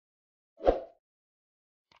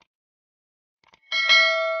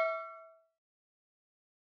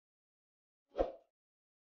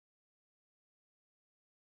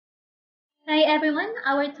Hi everyone,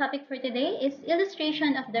 our topic for today is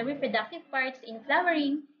illustration of the reproductive parts in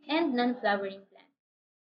flowering and non-flowering plants.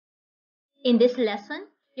 In this lesson,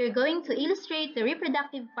 you're going to illustrate the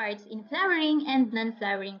reproductive parts in flowering and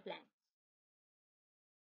non-flowering plants.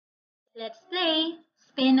 Let's play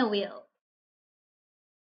Spin a Wheel.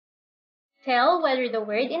 Tell whether the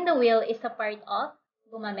word in the wheel is a part of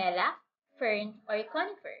gumamela, fern, or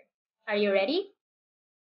conifer. Are you ready?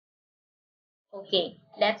 Okay,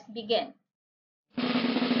 let's begin.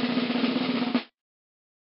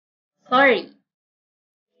 Sorry,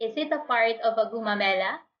 is it a part of a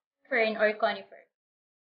gumamela, fern, or conifer?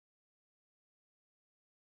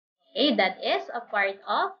 Okay, that is a part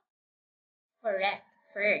of correct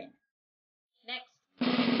fern. Next.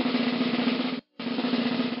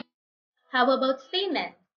 How about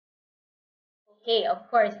stamen? Okay, of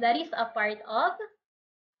course, that is a part of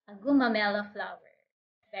a gumamela flower.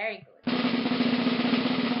 Very good.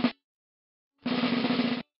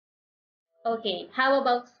 Okay, how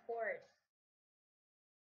about spores?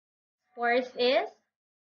 Spores is,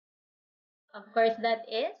 of course, that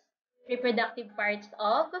is reproductive parts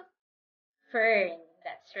of fern.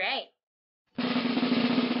 That's right.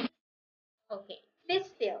 Okay,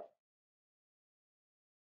 pistil.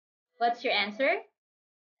 What's your answer?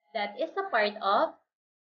 That is a part of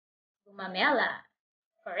gumamela.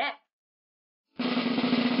 Correct.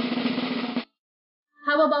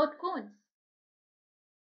 How about cones?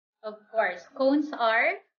 Of course, cones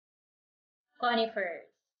are conifers.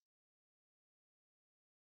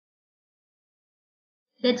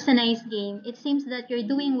 That's a nice game. It seems that you're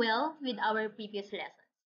doing well with our previous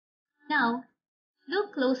lessons. Now,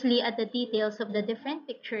 look closely at the details of the different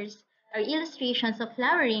pictures or illustrations of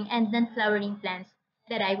flowering and non-flowering plants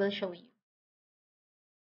that I will show you.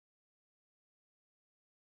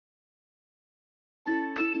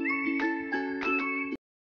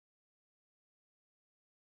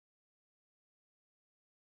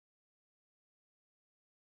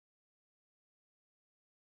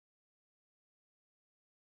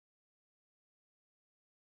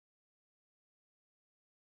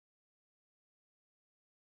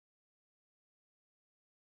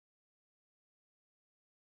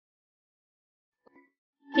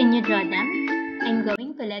 Can you draw them? I'm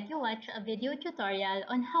going to let you watch a video tutorial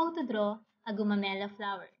on how to draw a gumamela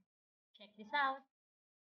flower. Check this out.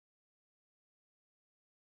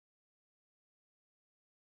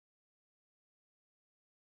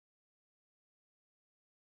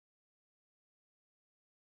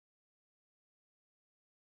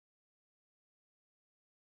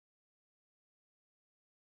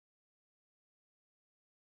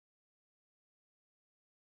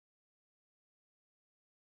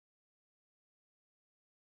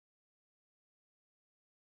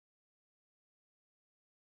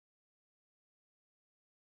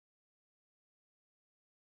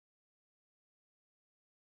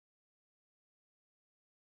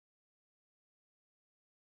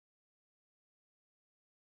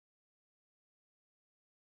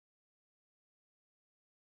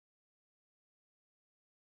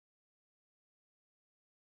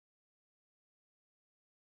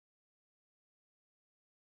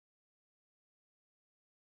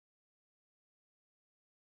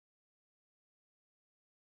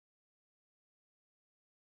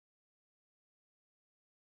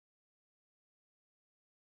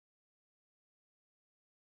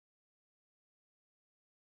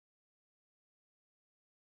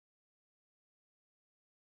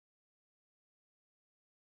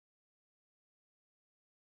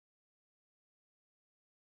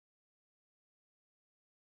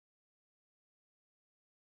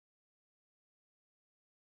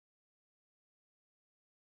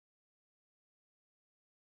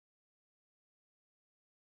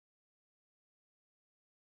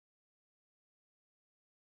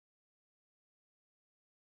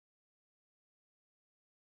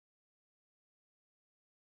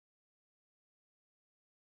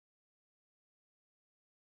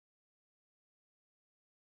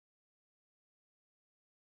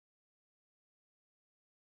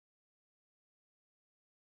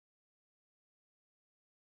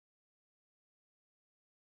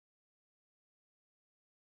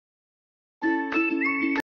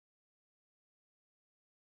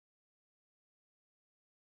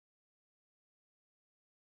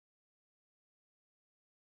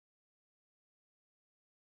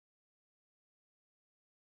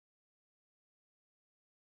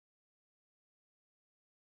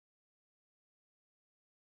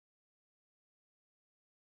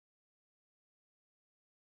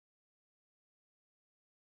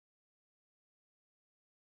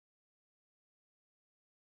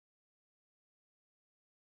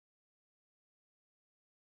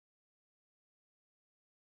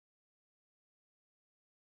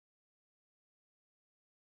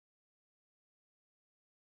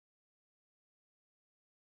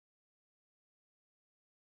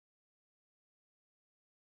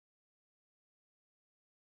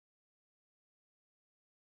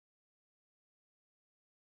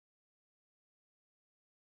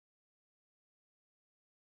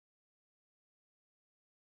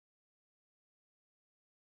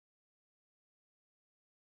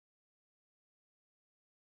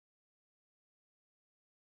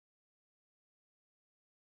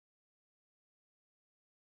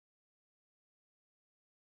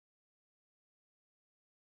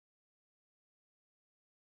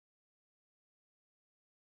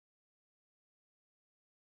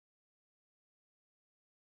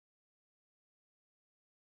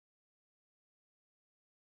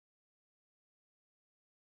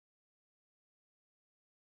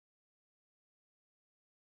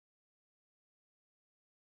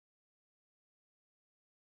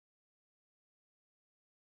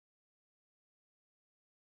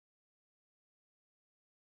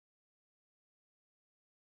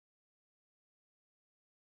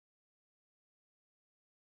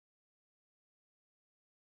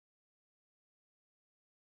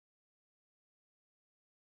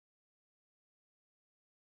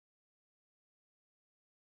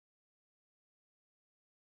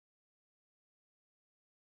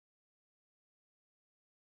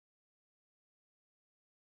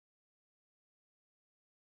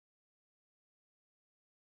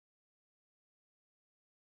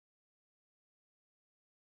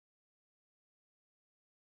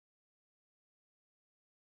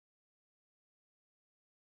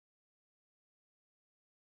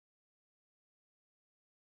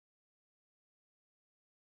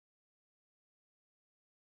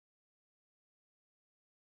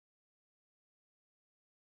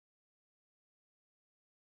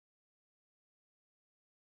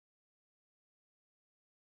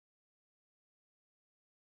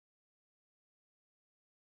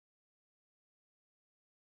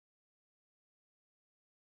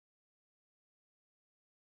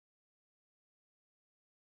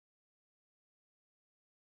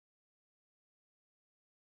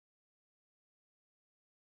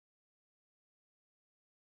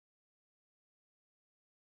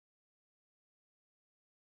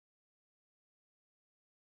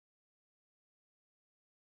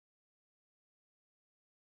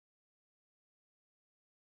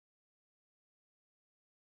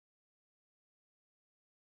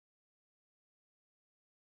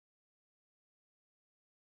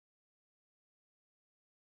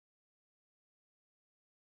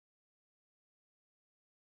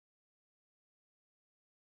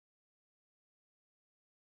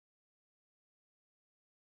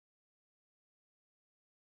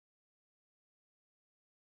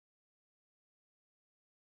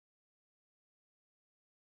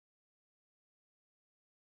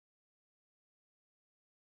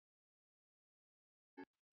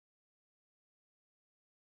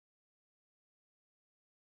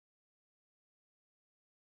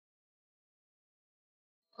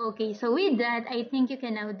 Okay, so with that, I think you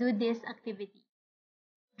can now do this activity.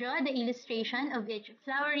 Draw the illustration of each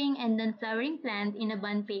flowering and non-flowering plant in a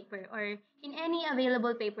bond paper or in any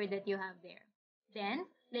available paper that you have there. Then,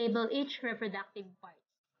 label each reproductive part.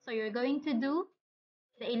 So you're going to do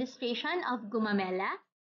the illustration of gumamela,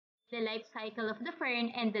 the life cycle of the fern,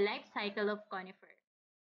 and the life cycle of conifer.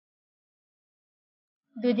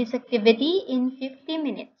 Do this activity in 50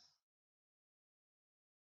 minutes.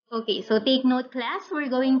 Okay, so take note class, we're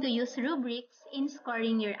going to use rubrics in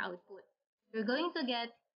scoring your output. You're going to get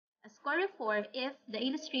a score of 4 if the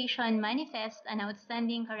illustration manifests an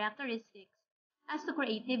outstanding characteristics as to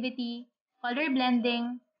creativity, color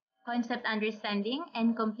blending, concept understanding,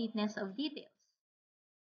 and completeness of details.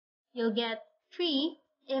 You'll get 3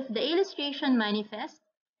 if the illustration manifests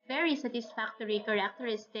very satisfactory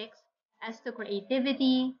characteristics as to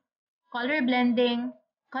creativity, color blending,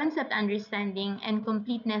 concept understanding, and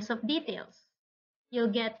completeness of details.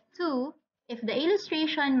 You'll get 2 if the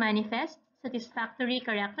illustration manifests satisfactory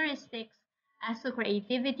characteristics as to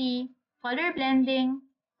creativity, color blending,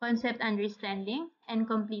 concept understanding, and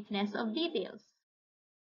completeness of details.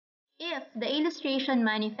 If the illustration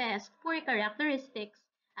manifests poor characteristics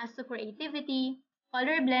as to creativity,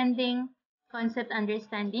 color blending, concept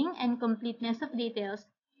understanding, and completeness of details,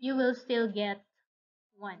 you will still get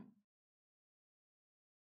 1.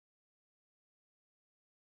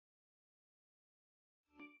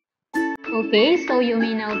 Okay, so you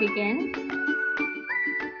may now begin.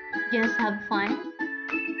 Just have fun.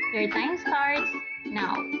 Your time starts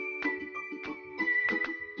now.